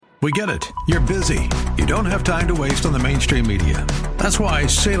We get it. You're busy. You don't have time to waste on the mainstream media. That's why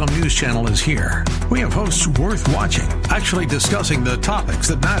Salem News Channel is here. We have hosts worth watching, actually discussing the topics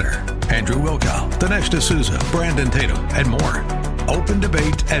that matter. Andrew Wilkow, Dinesh D'Souza, Brandon Tatum, and more. Open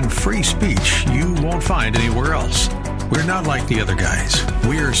debate and free speech you won't find anywhere else. We're not like the other guys.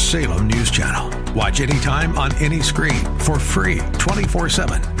 We're Salem News Channel. Watch anytime on any screen for free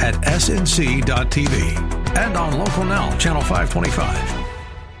 24/7 at snc.tv and on Local Now, Channel 525.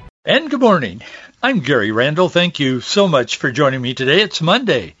 And good morning. I'm Gary Randall. Thank you so much for joining me today. It's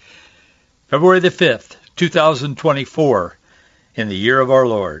Monday, February the 5th, 2024, in the year of our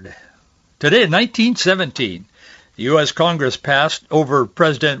Lord. Today in 1917, the U.S. Congress passed over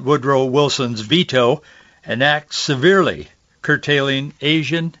President Woodrow Wilson's veto an act severely curtailing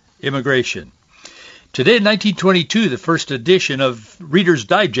Asian immigration. Today in 1922, the first edition of Reader's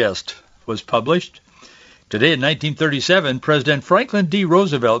Digest was published. Today in 1937, President Franklin D.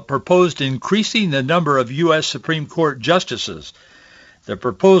 Roosevelt proposed increasing the number of U.S. Supreme Court justices. The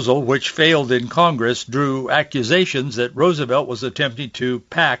proposal, which failed in Congress, drew accusations that Roosevelt was attempting to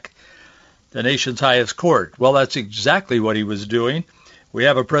pack the nation's highest court. Well, that's exactly what he was doing. We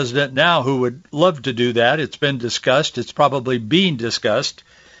have a president now who would love to do that. It's been discussed. It's probably being discussed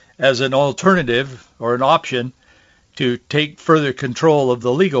as an alternative or an option to take further control of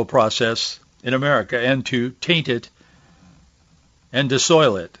the legal process in America and to taint it and to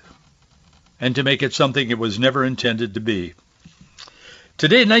soil it and to make it something it was never intended to be.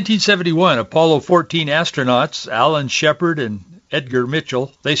 Today in 1971, Apollo 14 astronauts, Alan Shepard and Edgar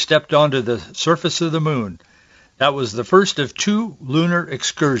Mitchell, they stepped onto the surface of the moon. That was the first of 2 lunar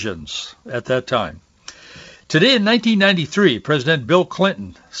excursions at that time. Today in 1993, President Bill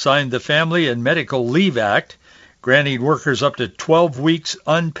Clinton signed the Family and Medical Leave Act, granting workers up to 12 weeks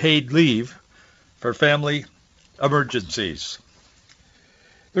unpaid leave for family emergencies.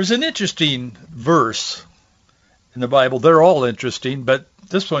 There's an interesting verse in the Bible. They're all interesting, but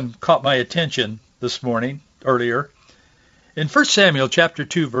this one caught my attention this morning, earlier. In 1 Samuel chapter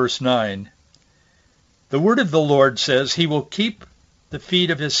 2, verse 9, the word of the Lord says, He will keep the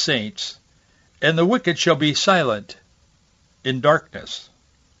feet of His saints, and the wicked shall be silent in darkness.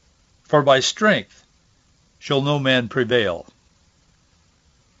 For by strength shall no man prevail.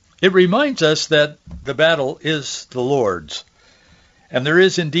 It reminds us that the battle is the Lord's. And there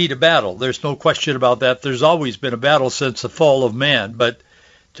is indeed a battle. There's no question about that. There's always been a battle since the fall of man. But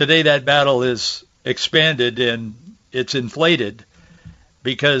today that battle is expanded and it's inflated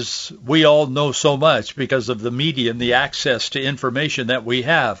because we all know so much because of the media and the access to information that we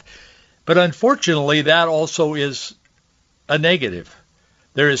have. But unfortunately, that also is a negative.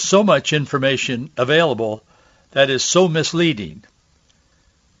 There is so much information available that is so misleading.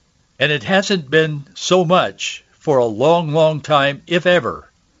 And it hasn't been so much for a long, long time, if ever,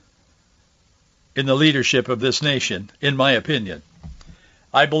 in the leadership of this nation, in my opinion.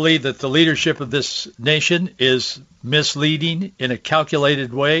 I believe that the leadership of this nation is misleading in a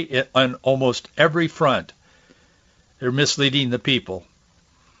calculated way on almost every front. They're misleading the people.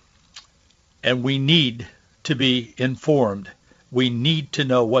 And we need to be informed. We need to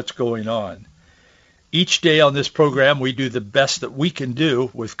know what's going on. Each day on this program, we do the best that we can do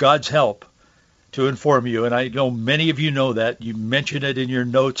with God's help to inform you. And I know many of you know that. You mention it in your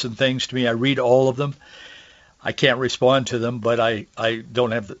notes and things to me. I read all of them. I can't respond to them, but I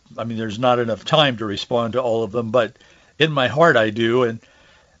don't have, there's not enough time to respond to all of them. But in my heart, I do. And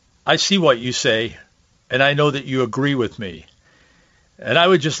I see what you say, and I know that you agree with me. And I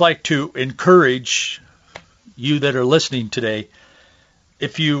would just like to encourage you that are listening today,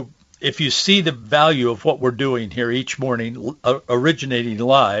 if you see the value of what we're doing here each morning, originating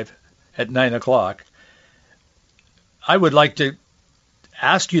live at 9 o'clock, I would like to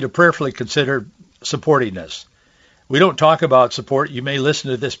ask you to prayerfully consider supporting us. We don't talk about support. You may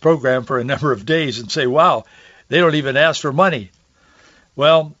listen to this program for a number of days and say, wow, they don't even ask for money.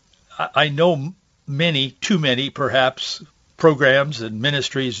 Well, I know many, too many perhaps, programs and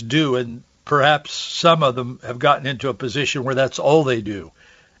ministries do, and perhaps some of them have gotten into a position where that's all they do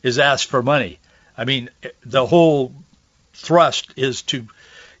is ask for money. The whole thrust is to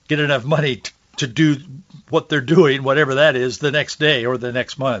get enough money to do what they're doing, whatever that is, the next day or the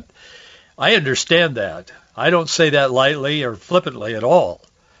next month. I understand that. I don't say that lightly or flippantly at all.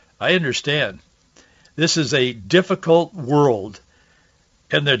 I understand. This is a difficult world,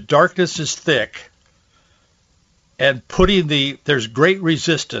 and the darkness is thick, and there's great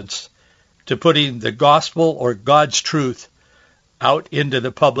resistance to putting the gospel or God's truth out into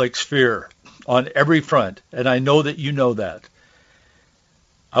the public sphere on every front, and I know that you know that.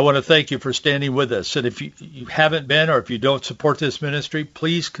 I want to thank you for standing with us. And if you haven't been, or if you don't support this ministry,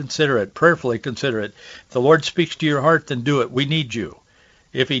 please consider it, prayerfully consider it. If the Lord speaks to your heart, then do it. We need you.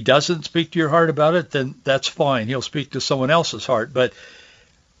 If he doesn't speak to your heart about it, then that's fine. He'll speak to someone else's heart. But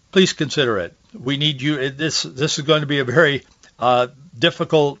please consider it. We need you. This is going to be a very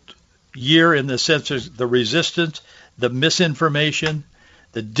difficult year in the sense of the resistance, the misinformation,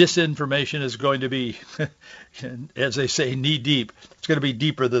 the disinformation is going to be, as they say, knee deep. It's going to be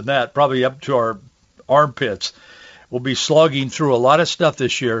deeper than that, probably up to our armpits. We'll be slogging through a lot of stuff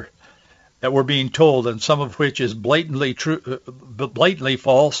this year that we're being told, and some of which is blatantly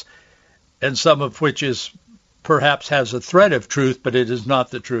false, and some of which is perhaps has a thread of truth, but it is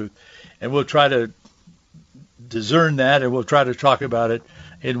not the truth. And we'll try to discern that, and we'll try to talk about it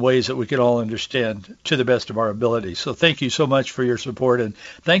in ways that we can all understand to the best of our ability. So thank you so much for your support, and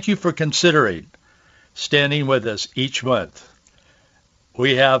thank you for considering standing with us each month.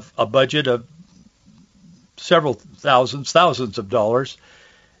 We have a budget of several thousands of dollars,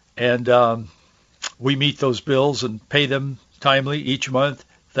 and we meet those bills and pay them timely each month,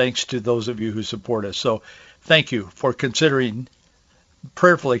 thanks to those of you who support us. So thank you for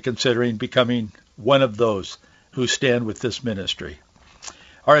prayerfully considering becoming one of those who stand with this ministry.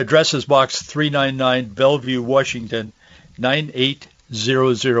 Our address is Box 399, Bellevue, Washington,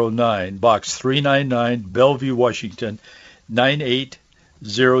 98009. Box 399, Bellevue, Washington,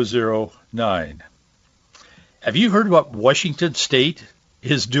 98009. Have you heard what Washington State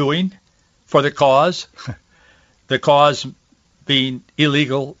is doing for the cause? The cause being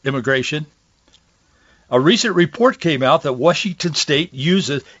illegal immigration. A recent report came out that Washington State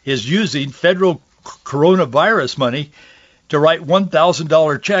is using federal coronavirus money to write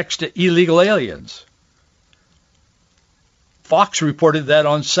 $1,000 checks to illegal aliens. Fox reported that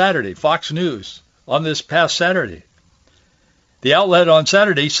on Saturday, Fox News, on this past Saturday. The outlet on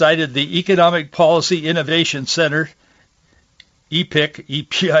Saturday cited the Economic Policy Innovation Center,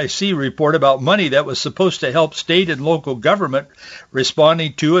 EPIC report about money that was supposed to help state and local government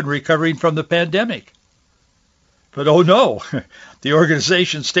responding to and recovering from the pandemic. But oh no, the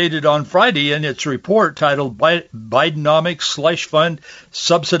organization stated on Friday in its report titled Bidenomics Slush Fund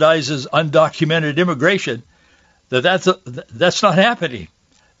Subsidizes Undocumented Immigration that's not happening.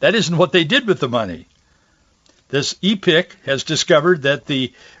 That isn't what they did with the money. This EPIC has discovered that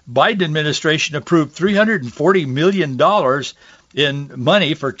the Biden administration approved $340 million in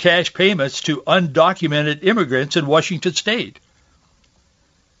money for cash payments to undocumented immigrants in Washington State.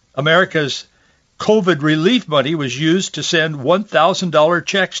 America's COVID relief money was used to send $1,000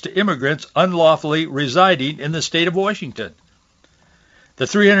 checks to immigrants unlawfully residing in the state of Washington. The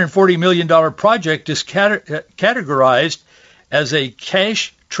 $340 million project is categorized as a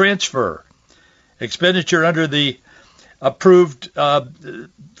cash transfer. Expenditure under the approved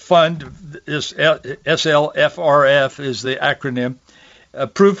fund is SLFRF is the acronym,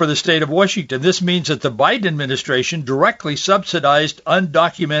 approved for the state of Washington. This means that the Biden administration directly subsidized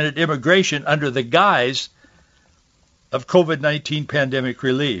undocumented immigration under the guise of COVID-19 pandemic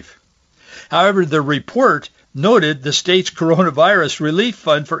relief. However, the report noted the state's coronavirus relief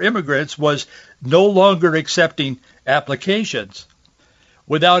fund for immigrants was no longer accepting applications.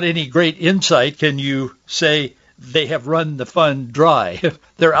 Without any great insight, can you say they have run the fund dry?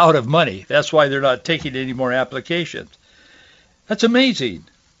 They're out of money. That's why they're not taking any more applications. That's amazing.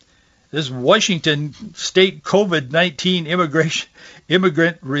 This Washington State COVID-19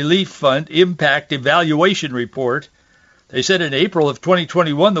 Immigrant Relief Fund Impact Evaluation Report, they said in April of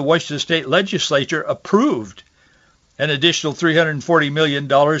 2021, the Washington State Legislature approved an additional $340 million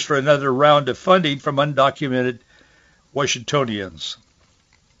for another round of funding from undocumented Washingtonians.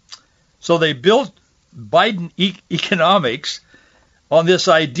 So they built Biden economics on this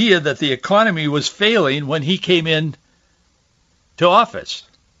idea that the economy was failing when he came in to office.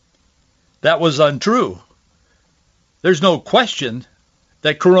 That was untrue. There's no question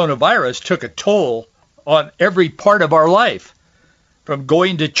that coronavirus took a toll on every part of our life, from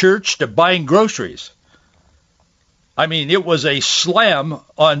going to church to buying groceries. I mean, it was a slam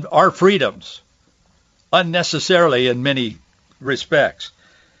on our freedoms, unnecessarily in many respects.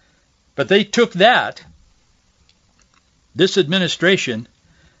 But they took this administration,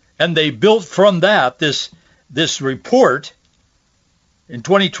 and they built from that this report in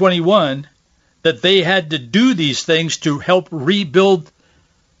 2021 that they had to do these things to help rebuild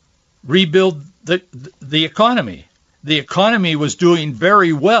the economy. The economy was doing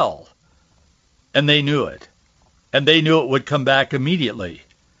very well, and they knew it. And they knew it would come back immediately.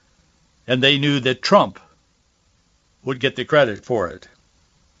 And they knew that Trump would get the credit for it.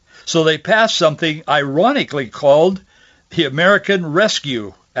 So they passed something ironically called the American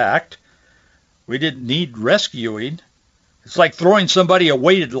Rescue act. We didn't need rescuing. It's like throwing somebody a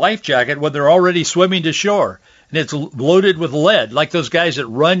weighted life jacket when they're already swimming to shore, and it's loaded with lead. Like those guys that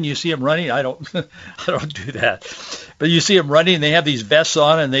run, you see them running. I don't do that. But you see them running, and they have these vests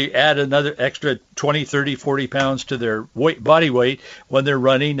on, and they add another extra 20, 30, 40 pounds to their body weight when they're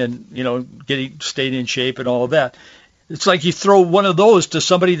running and, staying in shape and all of that. It's like you throw one of those to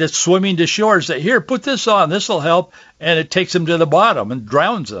somebody that's swimming to shore and say, here, put this on. This will help. And it takes them to the bottom and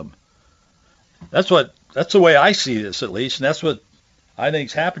drowns them. That's the way I see this, at least. And that's what I think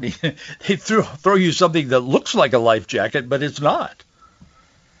is happening. They throw you something that looks like a life jacket, but it's not.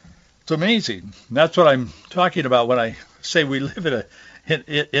 It's amazing. And that's what I'm talking about when I say we live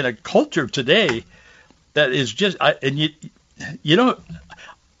in a culture today that is just,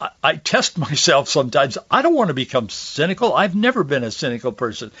 I test myself sometimes. I don't want to become cynical. I've never been a cynical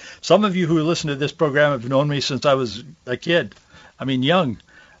person. Some of you who listen to this program have known me since I was a kid. Young.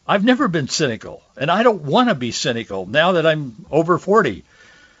 I've never been cynical, and I don't want to be cynical now that I'm over 40.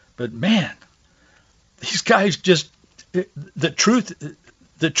 But man, these guys just, the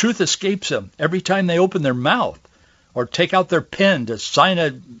truth escapes them every time they open their mouth or take out their pen to sign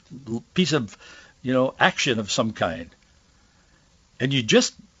a piece of, action of some kind. And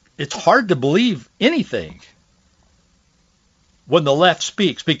it's hard to believe anything when the left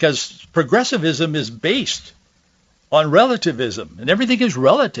speaks, because progressivism is based on relativism, and everything is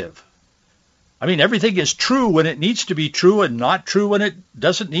relative. Everything is true when it needs to be true and not true when it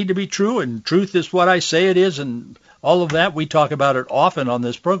doesn't need to be true, and truth is what I say it is, and all of that. We talk about it often on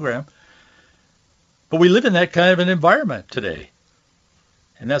this program. But we live in that kind of an environment today,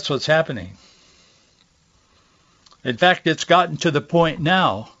 and that's what's happening. In fact, it's gotten to the point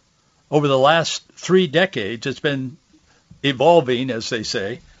now, over the last 3 decades, it's been evolving, as they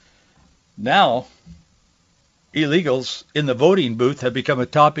say. Now, illegals in the voting booth have become a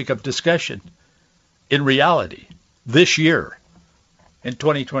topic of discussion in reality this year, in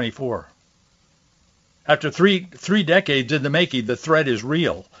 2024. After three decades in the making, the threat is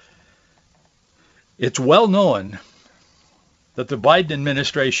real. It's well known that the Biden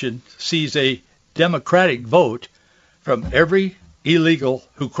administration sees a Democratic vote from every illegal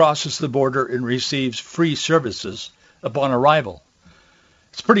who crosses the border and receives free services upon arrival.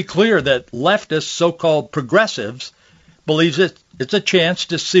 It's pretty clear that leftist so-called progressives believes it's a chance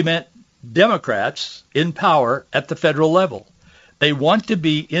to cement Democrats in power at the federal level. They want to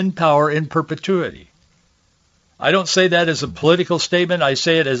be in power in perpetuity. I don't say that as a political statement. I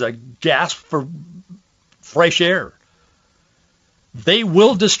say it as a gasp for fresh air. They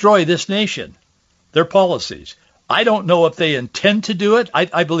will destroy this nation, their policies. I don't know if they intend to do it.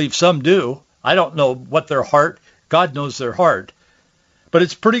 I believe some do. I don't know what their heart, God knows their heart. But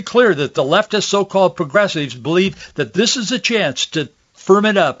it's pretty clear that the leftist so-called progressives believe that this is a chance to firm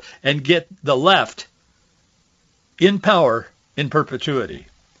it up and get the left in power in perpetuity.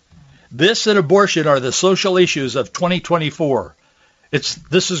 This and abortion are the social issues of 2024.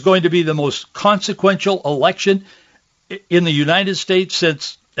 This is going to be the most consequential election in the United States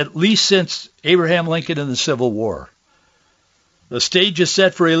since Abraham Lincoln and the Civil War. The stage is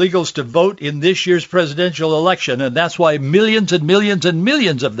set for illegals to vote in this year's presidential election, and that's why millions and millions and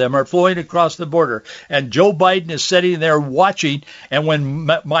millions of them are flowing across the border. And Joe Biden is sitting there watching, and when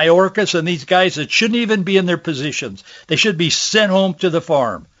Mayorkas and these guys that shouldn't even be in their positions, they should be sent home to the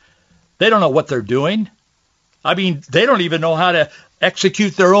farm. They don't know what they're doing. They don't even know how to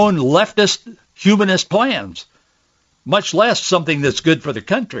execute their own leftist, humanist plans, much less something that's good for the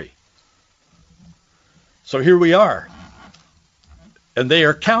country. So here we are. And they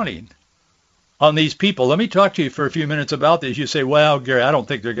are counting on these people. Let me talk to you for a few minutes about this. You say, well, Gary, I don't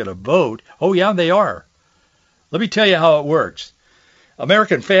think they're going to vote. Oh, yeah, they are. Let me tell you how it works.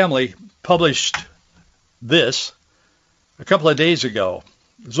 American Family published this a couple of days ago.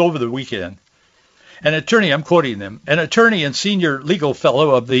 It was over the weekend. An attorney, I'm quoting them, an attorney and senior legal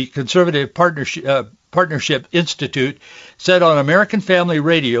fellow of the Conservative Partnership Institute said on American Family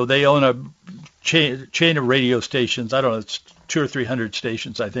Radio, they own a chain of radio stations. I don't know, it's 200 or 300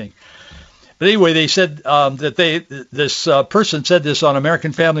 stations, I think. But anyway, they said that this person said this on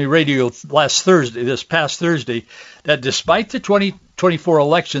American Family Radio this past Thursday, that despite the 2024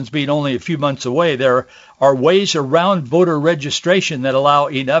 elections being only a few months away, there are ways around voter registration that allow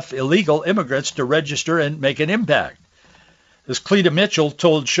enough illegal immigrants to register and make an impact. As Cleta Mitchell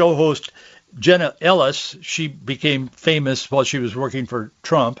told show host Jenna Ellis, she became famous while she was working for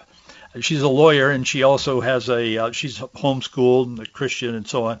Trump. She's a lawyer, and she also has she's homeschooled and a Christian and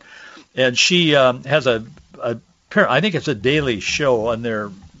so on. And she has I think it's a daily show on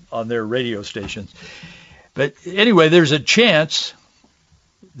their radio stations. But anyway, there's a chance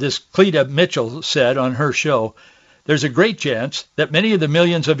this Cleta Mitchell said on her show, there's a great chance that many of the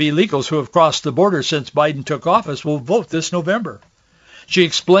millions of illegals who have crossed the border since Biden took office will vote this November. She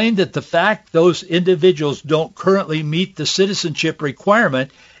explained that the fact those individuals don't currently meet the citizenship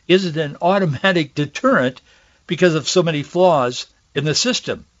requirement isn't an automatic deterrent because of so many flaws in the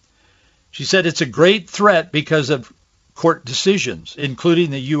system. She said it's a great threat because of court decisions,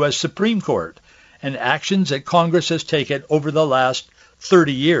 including the U.S. Supreme Court, and actions that Congress has taken over the last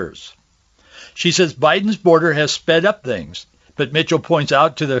 30 years. She says Biden's border has sped up things, but Mitchell points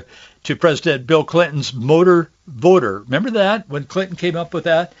out to President Bill Clinton's motor voter. Remember that, when Clinton came up with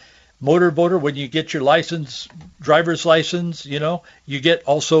that? Motor voter, when you get your license, driver's license, you get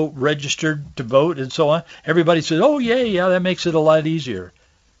also registered to vote and so on. Everybody says, oh, yeah, that makes it a lot easier.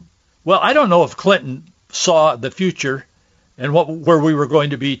 Well, I don't know if Clinton saw the future and where we were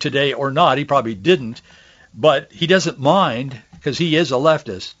going to be today or not. He probably didn't, but he doesn't mind because he is a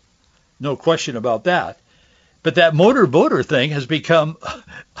leftist. No question about that. But that motor voter thing has become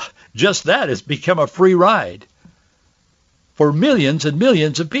just that. It's become a free ride for millions and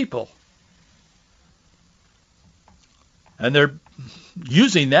millions of people. And they're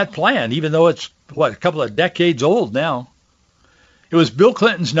using that plan, even though it's, a couple of decades old now. It was Bill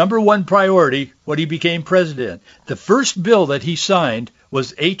Clinton's number one priority when he became president. The first bill that he signed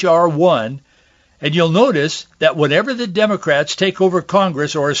was H.R. 1, and you'll notice that whenever the Democrats take over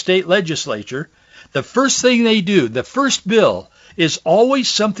Congress or a state legislature, the first thing they do, the first bill, is always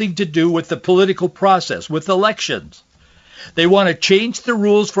something to do with the political process, with elections. They want to change the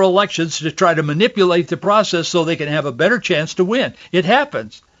rules for elections to try to manipulate the process so they can have a better chance to win. It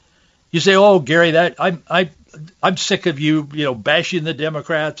happens. You say, oh, Gary, I'm sick of you, bashing the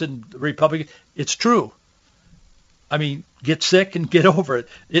Democrats and the Republicans. It's true. I mean, get sick and get over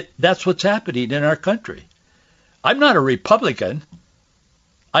it. That's what's happening in our country. I'm not a Republican.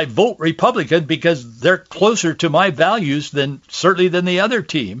 I vote Republican because they're closer to my values certainly than the other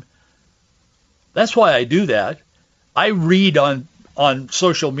team. That's why I do that. I read on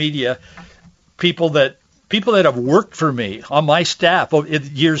social media people that have worked for me on my staff in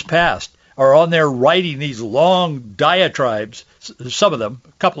years past are on there writing these long diatribes, some of them,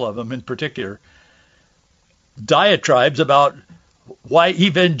 a couple of them in particular, diatribes about why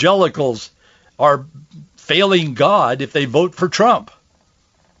evangelicals are failing God if they vote for Trump.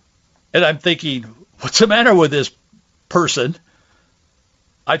 And I'm thinking, what's the matter with this person?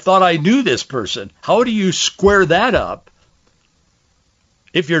 I thought I knew this person. How do you square that up?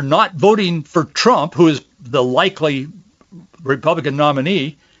 If you're not voting for Trump, who is the likely Republican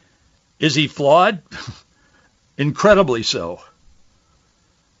nominee, is he flawed? Incredibly so.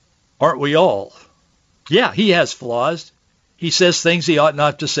 Aren't we all? Yeah, he has flaws. He says things he ought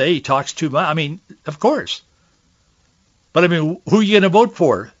not to say. He talks too much. I mean, of course. But I mean, who are you going to vote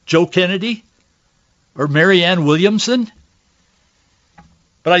for? Joe Kennedy or Marianne Williamson?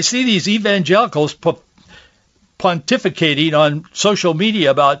 But I see these evangelicals pontificating on social media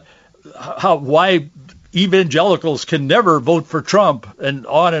about why evangelicals can never vote for Trump and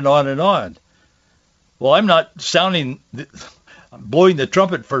on and on and on. Well, I'm not blowing the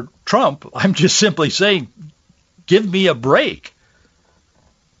trumpet for Trump. I'm just simply saying, give me a break.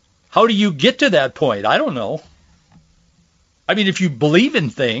 How do you get to that point? I don't know. I mean, if you believe in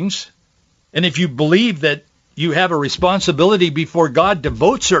things, and if you believe that you have a responsibility before God to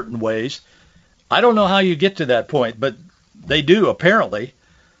vote certain ways, I don't know how you get to that point, but they do, apparently,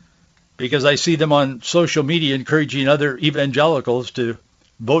 because I see them on social media encouraging other evangelicals to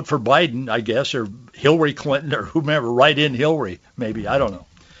vote for Biden, I guess, or Hillary Clinton, or whomever, write in Hillary, maybe, I don't know.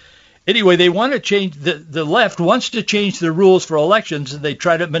 Anyway, they want to change, the left wants to change the rules for elections, and they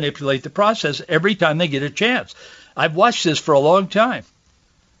try to manipulate the process every time they get a chance. I've watched this for a long time.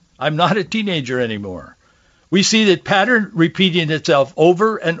 I'm not a teenager anymore. We see that pattern repeating itself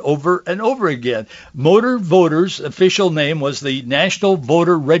over and over and over again. Motor Voters' official name was the National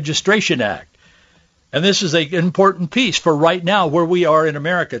Voter Registration Act. And this is an important piece for right now where we are in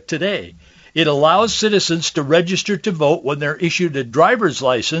America today. It allows citizens to register to vote when they're issued a driver's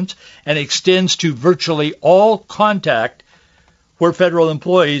license and extends to virtually all contact where federal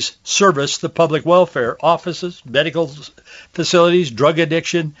employees service the public welfare, offices, medical facilities, drug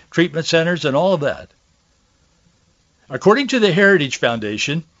addiction, treatment centers, and all of that. According to the Heritage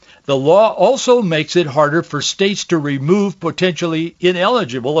Foundation, the law also makes it harder for states to remove potentially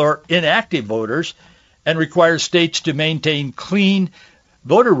ineligible or inactive voters and requires states to maintain clean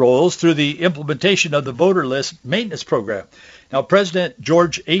voter rolls through the implementation of the voter list maintenance program. Now, President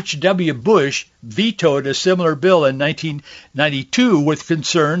George H.W. Bush vetoed a similar bill in 1992 with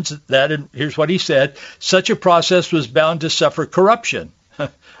concerns that, and here's what he said, such a process was bound to suffer corruption.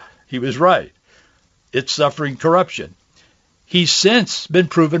 He was right. It's suffering corruption. He's since been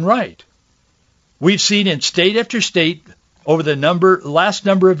proven right. We've seen in state after state over the last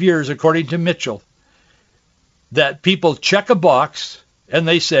number of years, according to Mitchell, that people check a box and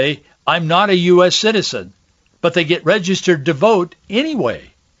they say, I'm not a U.S. citizen, but they get registered to vote anyway.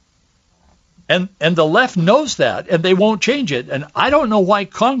 And the left knows that, and they won't change it. And I don't know why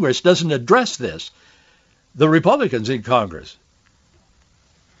Congress doesn't address this, the Republicans in Congress.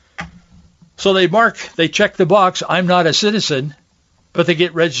 So they check the box, I'm not a citizen, but they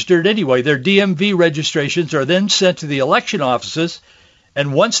get registered anyway. Their DMV registrations are then sent to the election offices,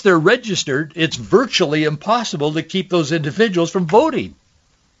 and once they're registered, it's virtually impossible to keep those individuals from voting.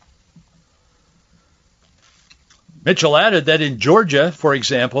 Mitchell added that in Georgia, for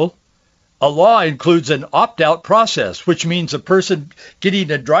example, a law includes an opt-out process, which means a person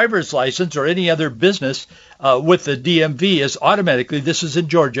getting a driver's license or any other business with the DMV is automatically, this is in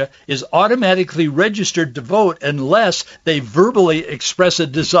Georgia, is automatically registered to vote unless they verbally express a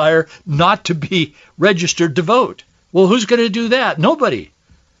desire not to be registered to vote. Well, who's going to do that? Nobody.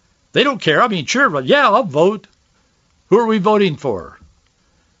 They don't care. I mean, sure, but yeah, I'll vote. Who are we voting for?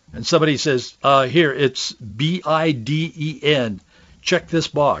 And somebody says, here, it's Biden. Check this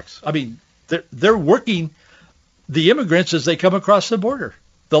box. I mean, they're working the immigrants as they come across the border,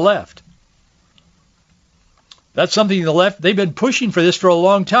 the left. That's something the left, they've been pushing for this for a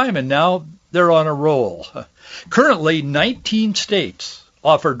long time, and now they're on a roll. Currently, 19 states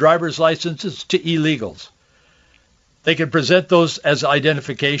offer driver's licenses to illegals. They can present those as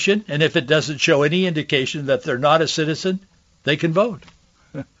identification, and if it doesn't show any indication that they're not a citizen, they can vote.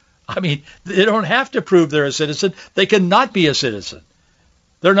 I mean, they don't have to prove they're a citizen. They cannot be a citizen.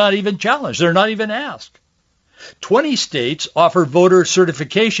 They're not even challenged. They're not even asked. 20 states offer voter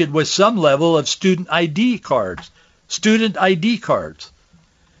certification with some level of student ID cards. Student ID cards.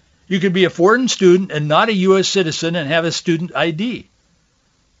 You can be a foreign student and not a U.S. citizen and have a student ID.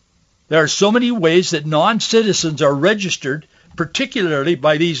 There are so many ways that non-citizens are registered, particularly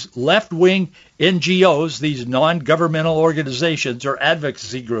by these left-wing NGOs, these non-governmental organizations or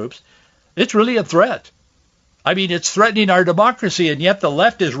advocacy groups. It's really a threat. I mean, it's threatening our democracy, and yet the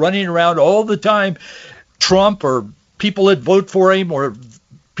left is running around all the time. Trump or people that vote for him or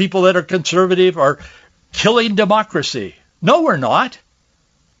people that are conservative are killing democracy. No, we're not.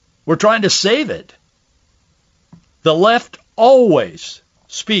 We're trying to save it. The left always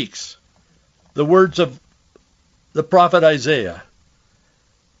speaks the words of the prophet Isaiah,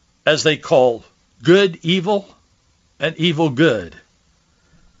 as they call good evil and evil good.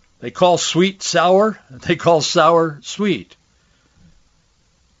 They call sweet sour, and they call sour sweet.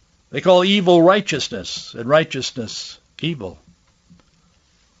 They call evil righteousness, and righteousness evil.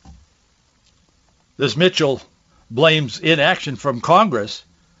 This Mitchell blames inaction from Congress,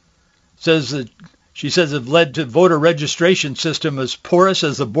 she says it led to voter registration system as porous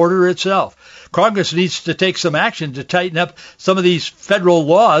as the border itself. Congress needs to take some action to tighten up some of these federal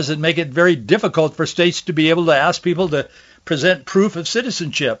laws and make it very difficult for states to be able to ask people to present proof of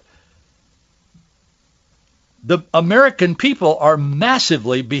citizenship. The American people are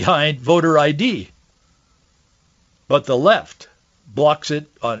massively behind voter ID, but the left blocks it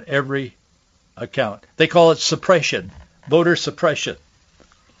on every account. They call it suppression, voter suppression.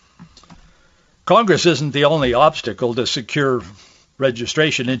 Congress isn't the only obstacle to secure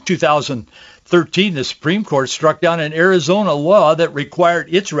registration. In 2013, the Supreme Court struck down an Arizona law that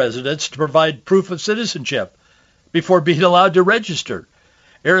required its residents to provide proof of citizenship before being allowed to register.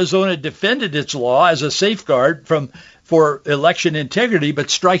 Arizona defended its law as a safeguard for election integrity, but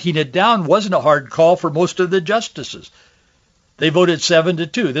striking it down wasn't a hard call for most of the justices. They voted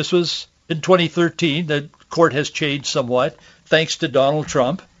 7-2. This was in 2013. The court has changed somewhat, thanks to Donald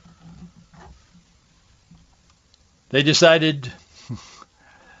Trump. They decided,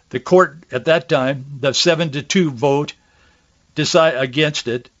 the court at that time, the 7-2 vote against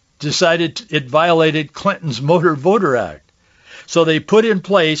it, decided it violated Clinton's Motor Voter Act. So they put in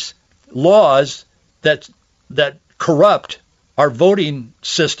place laws that corrupt our voting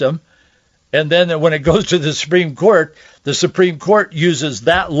system, and then when it goes to the Supreme Court uses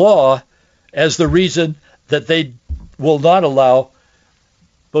that law as the reason that they will not allow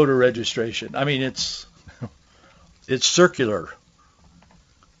voter registration. I mean, it's circular.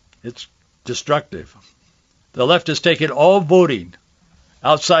 It's destructive. The left has taken all voting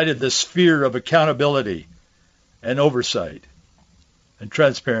outside of the sphere of accountability and oversight and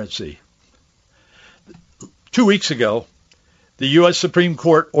transparency. 2 weeks ago, the U.S. Supreme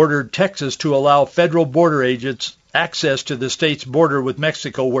Court ordered Texas to allow federal border agents access to the state's border with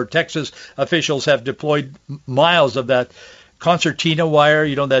Mexico, where Texas officials have deployed miles of that concertina wire,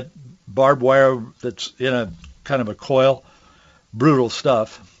 that barbed wire that's in a kind of a coil. Brutal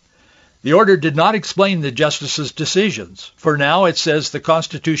stuff. The order did not explain the justice's decisions. For now, it says the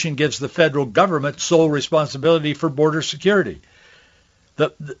Constitution gives the federal government sole responsibility for border security.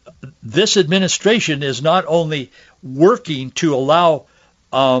 This administration is not only working to allow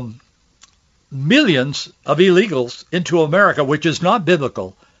millions of illegals into America, which is not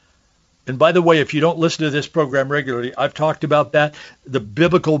biblical. And by the way, if you don't listen to this program regularly, I've talked about that, the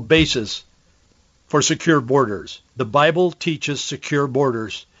biblical basis for secure borders. The Bible teaches secure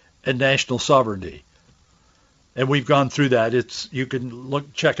borders and national sovereignty. And we've gone through that. You can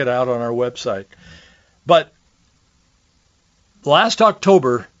check it out on our website. But last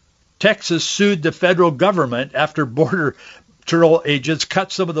October, Texas sued the federal government after Border Patrol agents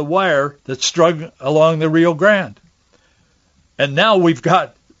cut some of the wire that strung along the Rio Grande. And now we've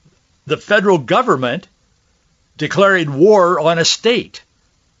got the federal government declaring war on a state,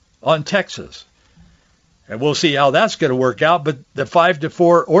 on Texas. And we'll see how that's going to work out. But the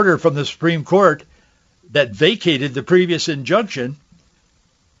 5-4 order from the Supreme Court that vacated the previous injunction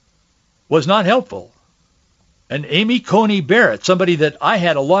was not helpful. And Amy Coney Barrett, somebody that I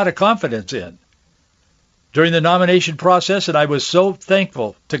had a lot of confidence in during the nomination process, and I was so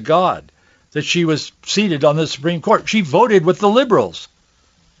thankful to God that she was seated on the Supreme Court. She voted with the liberals.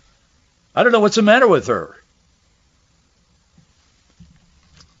 I don't know what's the matter with her.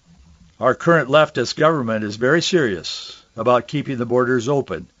 Our current leftist government is very serious about keeping the borders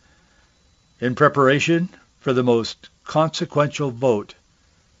open in preparation for the most consequential vote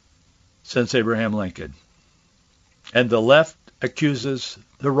since Abraham Lincoln. And the left accuses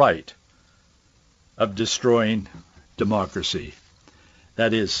the right of destroying democracy.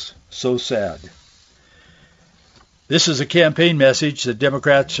 That is so sad. This is a campaign message that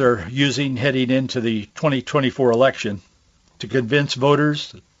Democrats are using heading into the 2024 election to convince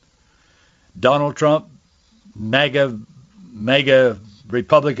voters Donald Trump, MAGA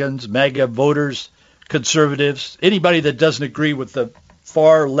Republicans, MAGA voters, conservatives, anybody that doesn't agree with the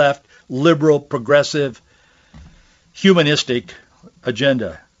far left, liberal, progressive, humanistic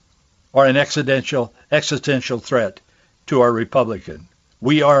agenda are an existential threat to our Republican.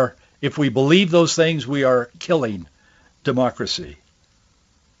 If we believe those things, we are killing democracy.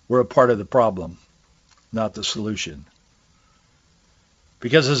 We're a part of the problem, not the solution.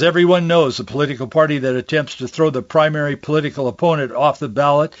 Because as everyone knows, the political party that attempts to throw the primary political opponent off the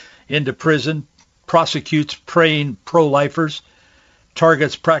ballot into prison, prosecutes praying pro-lifers,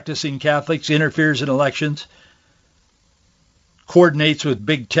 targets practicing Catholics, interferes in elections, coordinates with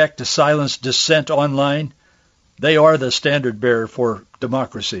big tech to silence dissent online, they are the standard bearer for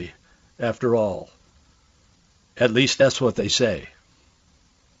democracy, after all. At least that's what they say.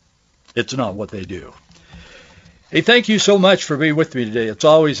 It's not what they do. Hey, thank you so much for being with me today. It's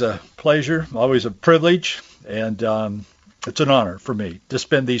always a pleasure, always a privilege, and it's an honor for me to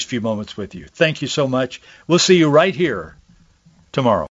spend these few moments with you. Thank you so much. We'll see you right here tomorrow.